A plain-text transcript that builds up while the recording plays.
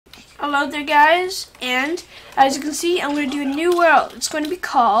Hello there, guys, and as you can see, I'm going to do a new world. It's going to be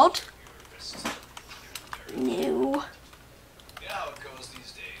called New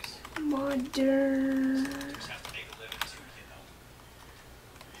Modern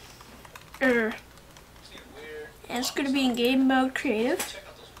and it's going to be in game mode creative,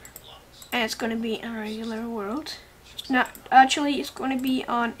 and it's going to be a regular world. Not actually, it's going to be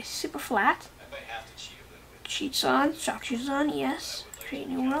on super flat. Cheats on, structures on, yes. Create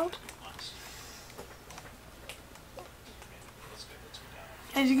new world.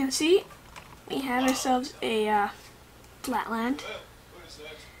 As you can see, we have ourselves a flatland.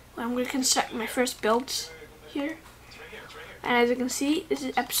 Well, I'm going to construct my first builds here. And as you can see, this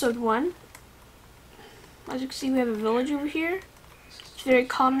is episode 1. As you can see, we have a village over here. It's very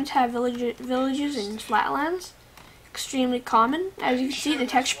common to have villages in flatlands. Extremely common. As you can see, the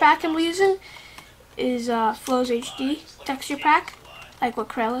texture pack I'm using is Flows HD texture pack, like what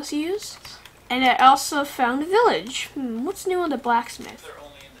Krellis used. And I also found a village. What's new on the blacksmith?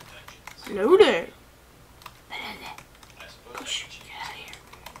 Hello there. Push, get out of here.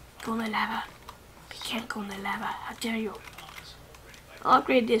 Go in the lava. You can't go in the lava. How dare you? I'll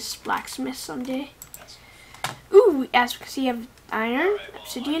upgrade this blacksmith someday. Ooh, as you can see, you have iron,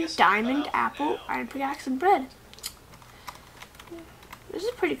 obsidian, diamond, apple, iron pickaxe, and bread. This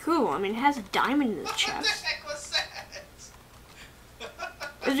is pretty cool. I mean, it has a diamond in the chest.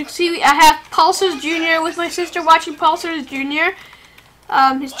 As you can see, I have Pulsars Jr. with my sister watching Pulsars Jr.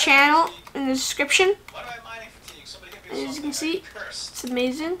 His channel in the description. As you can see, it's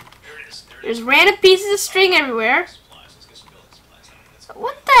amazing. There's random pieces of string everywhere.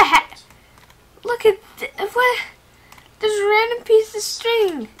 What the heck? Look at what? There's random pieces of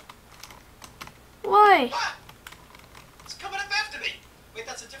string. Why? It's coming up after me. Wait,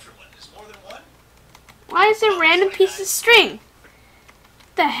 that's a different one. There's more than one. Why is there random pieces of string?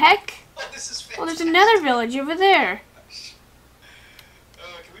 What the heck? Oh, this is fantastic. Well, there's another village over there.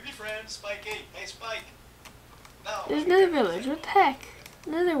 Can we be friends, Spikey? Hey, Spike. No. There's another village. What the heck?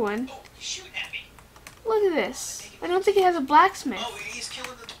 Another one. Oh, he's shooting at me. Look at this. I don't think it has a blacksmith. Oh, he's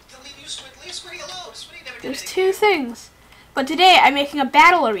killing the. Leave you, Squid. Leave Squiddy alone. Squiddy never did There's anything. 2 things. But today I'm making a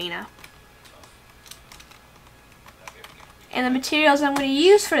battle arena. And the materials I'm going to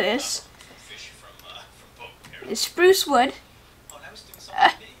use for this is spruce wood.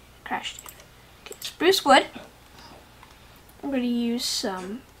 Crashed. Okay, spruce wood. I'm going to use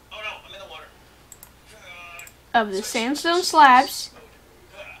some of the sandstone slabs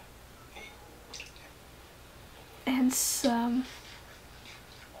and some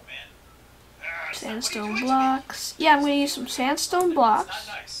sandstone blocks. Yeah, I'm going to use some sandstone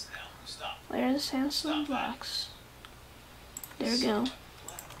blocks. Where are the sandstone blocks? There we go.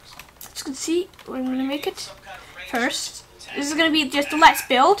 As you can see, we're going to make it first. This is going to be just a let's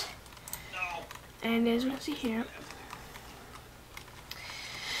build. And as you can see here.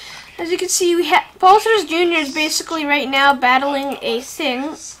 As you can see, we have Pulsars Jr. is basically right now battling a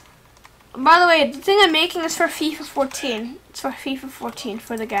thing. By the way, the thing I'm making is for FIFA 14. It's for FIFA 14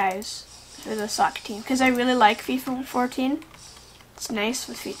 for the guys, for the soccer team, because I really like FIFA 14. It's nice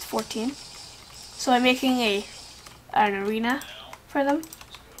with FIFA 14. So I'm making an arena for them.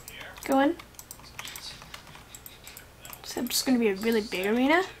 Go in. So it's going to be a really big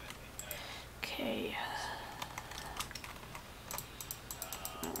arena. Okay.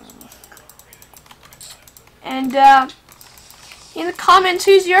 And in the comments,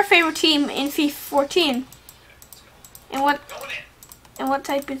 who's your favorite team in FIFA 14? And what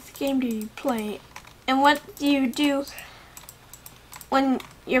type of game do you play? And what do you do when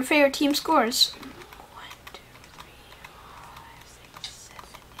your favorite team scores?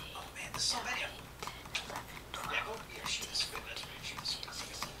 1, 2, 3,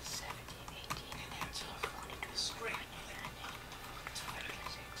 4, 5, 6, 7, 8, 9, 10, 11, 12, 13,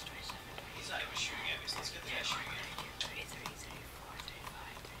 14, 15, 16, 17, 18, 19, 20, 21,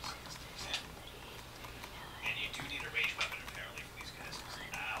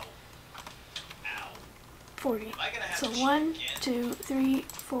 40. So 1, 2, 3,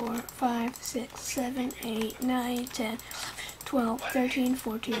 4, 5, 6, 7, 8, 9, 10, 12, 13,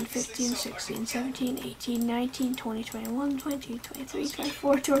 14, 15, 16, 17, 18, 19, 20, 21, 22, 23,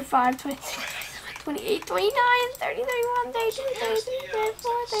 24, 25, 26, 28, 29, 30, 31, 32, 33,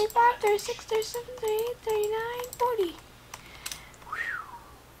 34, 35, 36, 37, 38, 39, 40.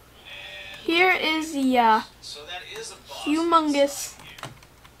 Here is the humongous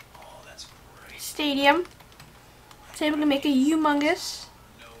stadium. So I'm going to make a humongous.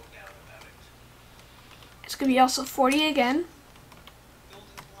 It's going to be also 40 again.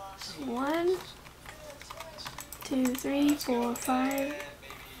 1, 2, 3, 4, 5,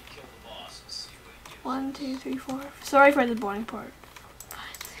 2, 3, 4. Sorry for the boring part. 5,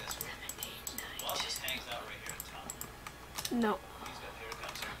 6, 7, 8, 9, Well, it just hangs out right here at the top. 10. No. He's got, here it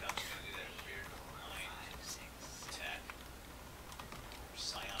comes, here it comes. He's gonna do that weird line attack.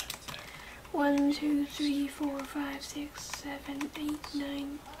 Psionic attack. 1, 2, 3, 4, 5, 6, 7, 8,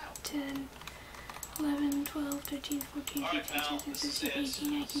 9, 10, 11, 12, 13, 14, 15, 16,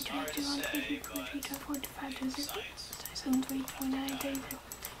 17, 18, 19, 20, 21, 22, 23, 24, 25, 26, 27, 28, 29, 30,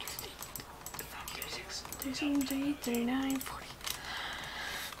 37, 38, 39, 40.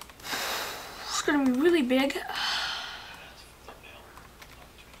 It's gonna be really big.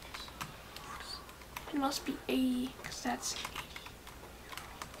 It must be 80, because that's 80.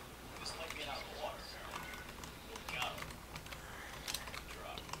 Just like get out of the water, apparently. Got him.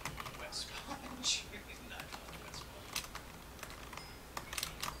 Drop. Wet sponge. Not a wet sponge.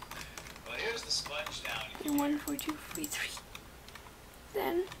 Well, here's the sponge down here. 1, 4, 2, 3, 3.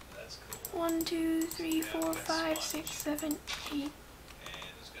 Then That's cool. 1, 2, 3, 4, 5, 6, 7, 8, And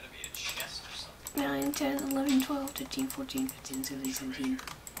there's gonna be a chest or something. 9, 10, 11, 12, 13, 14, 15, 16, 17,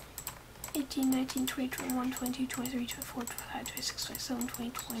 18, 19, 20, 21, 22, 23, 24, 25, 26, 27,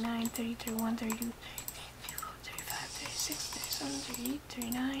 28, 29, 30, 31, 32, 34, 35, 36, 37, 38,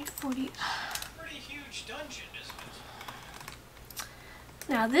 39, 40. Pretty huge dungeon, isn't it?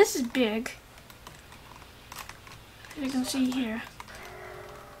 Now this is big. As you can see here.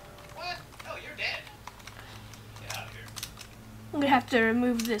 What? Oh, you're dead. Get out of here. I'm gonna have to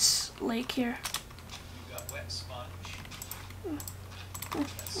remove this lake here. You got wet sponge.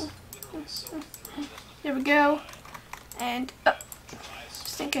 That's literally soaked through. There we go. And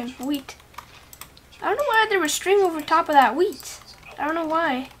stinking wheat. I don't know why there was string over top of that wheat. I don't know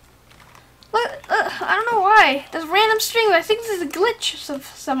why. Look, I don't know why. There's random string, but I think this is a glitch of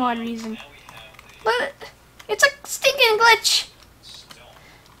some odd reason. Look, it's a stinking glitch.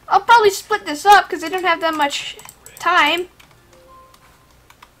 I'll probably split this up because I don't have that much time.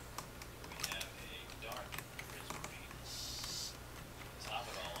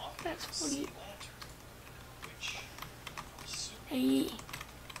 That's 40. 80.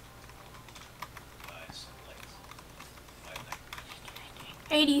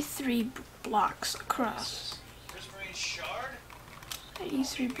 83 blocks across.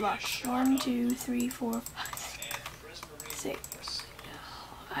 83 blocks. 1, 2, 3, 4, 5, 6.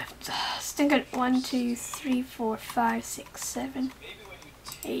 Stinking 1, 2, 3, 4, 5, 6, 7,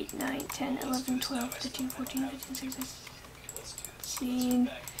 8, 9, 10, 11, 12, 13, 14, 15, 16, 17,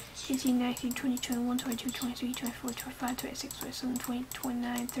 18, 19, 20, 21, 22, 23, 24, 25, 26, 27, 28,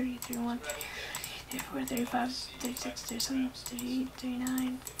 29, 30, 31, 34, 35, 36, 37, 38,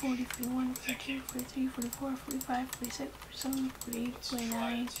 39, 40, 41, 42, 43, 44, 45, 46, 47, 48,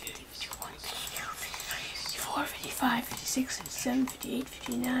 49, 50, 51, 54, 55, 56, 57, 58,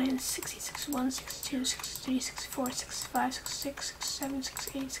 59, 60, 61, 62, 63, 64, 65, 66, 67,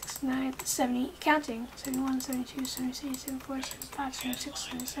 68, 69, 70, counting, 71, 72, 73, 74, 75, 76,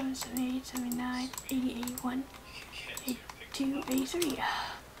 77, 78, 79, 80, 81, 82, 83.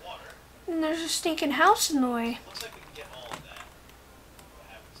 And there's a stinking house in the way. Looks like we can get all of that. What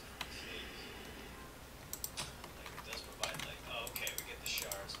happens if we save? Like it does provide light. Oh, okay, we get the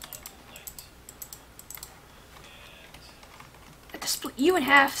shards on the light. And I can split you in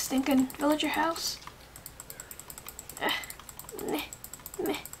half, stinking villager house. Meh, meh,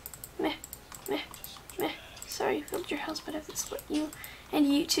 meh, meh, meh. Sorry, villager house, but I have to split you and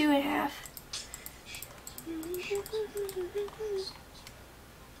you two in half.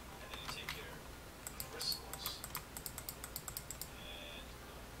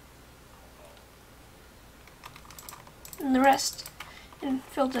 And the rest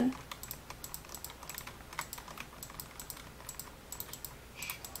filled in.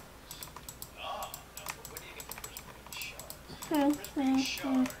 I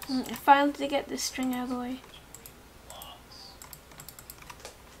finally did get this string out of the way.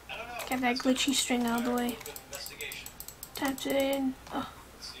 Get that glitchy string out of the way. Tapped it in. Oh.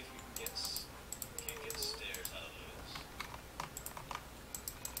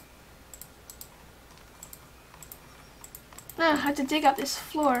 Now I have to dig up this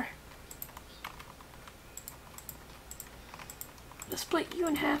floor. I'll split you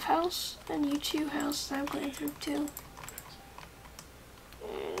in half house, and you two house that I'm going through too.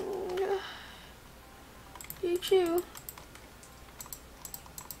 And you two.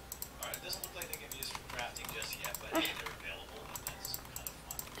 Alright, it doesn't look like they can be used for crafting just yet, but hey, they're available, and that's kind of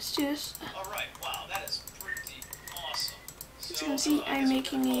fun. Let's do this. Alright, wow, that is pretty awesome. As you can see, I'm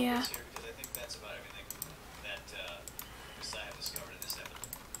making a because I think that's about everything that I have discovered in this episode.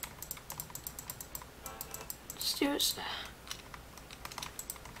 let's do this.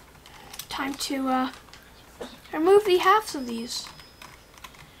 Time to Remove the halves of these.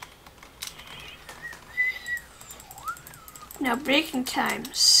 Now breaking time.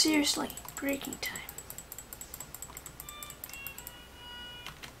 Seriously, breaking time.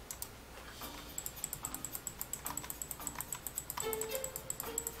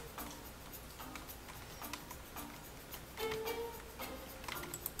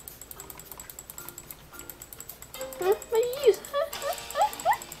 What do you use?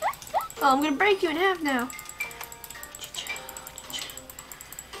 Oh, I'm gonna break you in half now.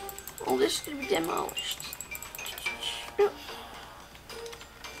 Oh, this is gonna be demolished.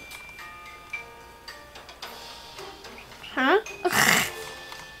 Huh?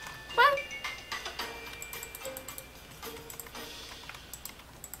 What?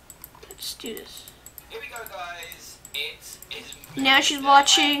 Let's do this. Here we go, guys. It is. Now she's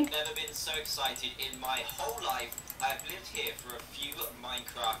watching. I've never been so excited in my whole life. I've lived here for a few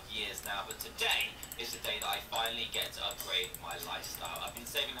Minecraft years now, but today is the day that I finally get to upgrade my lifestyle. I've been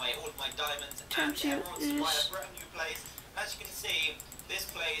saving away all of my diamonds and emeralds to buy a brand new place. As you can see, this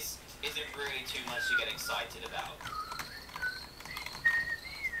place isn't really too much to get excited about.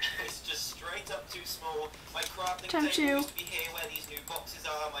 It's just straight up too small. My crafting table used to be here where these new boxes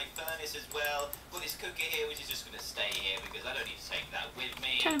are. My furnace as well. Got this cooker here, which is just going to stay here because I don't need to take that with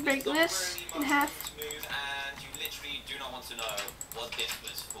me. Time to break this in half. To move, and you literally do not want to know what this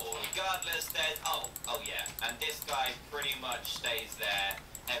was for. Regardless, there's oh yeah, and this guy pretty much stays there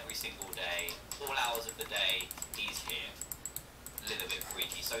every single day, all hours of the day. He's here. A little bit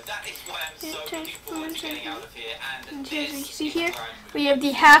freaky, so that is why I'm so looking forward to getting out of here. And as you can see here, we have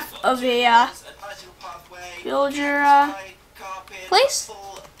the half of a villager place.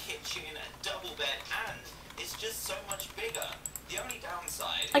 Full kitchen, double bed, and it's just so much bigger. The only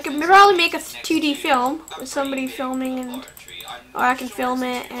downside I could probably make a 2D film with somebody filming, and or I can film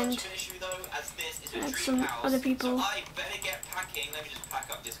it and some other people. So I better get packing. Let me just pack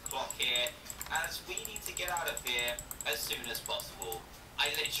up this clock here, as we need to get out of here as soon as possible. I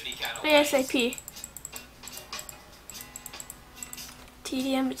literally cannot wait. ASAP.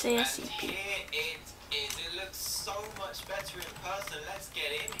 TDM, it's ASAP. And here it is. It looks so much better in person. Let's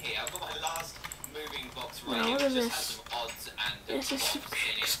get in here. I've got my last moving box right here. What is Just this? has some odds and This is bobs in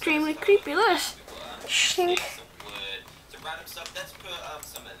it. extremely creepy. Look. Shink. Some wood, some random stuff. Let's put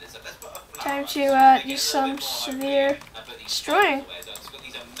some of this up. Let's put a flower. Time So to we get do a some little bit more severe opening. I put these destroying. away. So it's got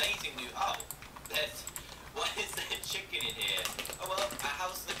these amazing new. Oh, there's. What is there chicken in here? Oh well, a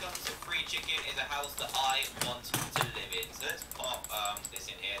house that comes with free chicken is a house that I want to live in. So let's pop this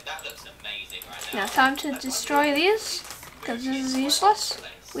in here. That looks amazing right now. Now time to destroy these, because this is useless.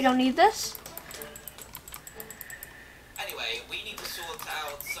 We don't need this. Anyway, we need to sort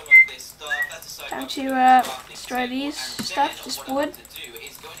out some of this stuff. That's a Time to destroy these stuff, this wood,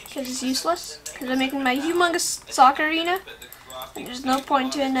 because it's useless. Because I'm making my humongous soccer arena, and there's no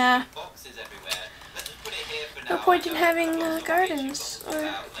point in having gardens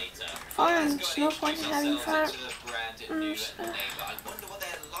or farms. No point in having farms. I wonder what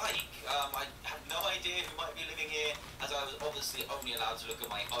they're like. I have no idea who might be living here, as I was obviously only allowed to look at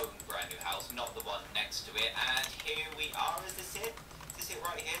my own brand new house, not the one next to it. And here we are. Is this it? Is this it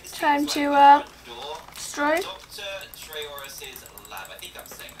right here? This Time is to like door. destroy. Dr. Treoris's lab. I think I'm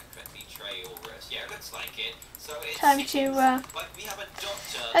saying that correctly. Treoris. Yeah, it looks like it. So it's Time to like we have a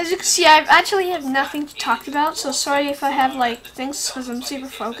doctor. as you can see, I actually have nothing to talk about, so sorry if I have like things, because I'm super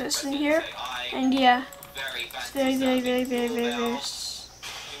focused in here. And yeah, it's very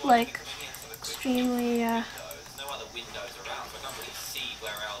like extremely There's no other windows around, so I can't really see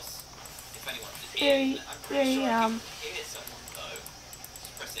where else if anyone's very in. I'm pretty sure I very can hear someone though.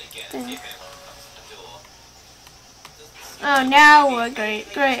 Just press it again and see if anyone comes to the door. Oh, now we're great.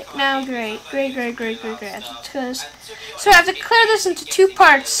 Now great. Because so I have to clear this into two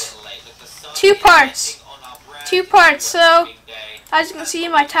parts. So as you can see,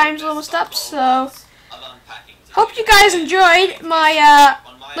 my time's almost up. So hope you guys enjoyed my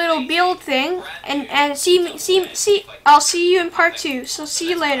little build thing, and I'll see you in part 2. So see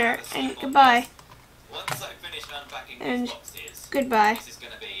you later, and goodbye, Once I finish unpacking and these boxes, goodbye. this is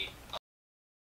going to be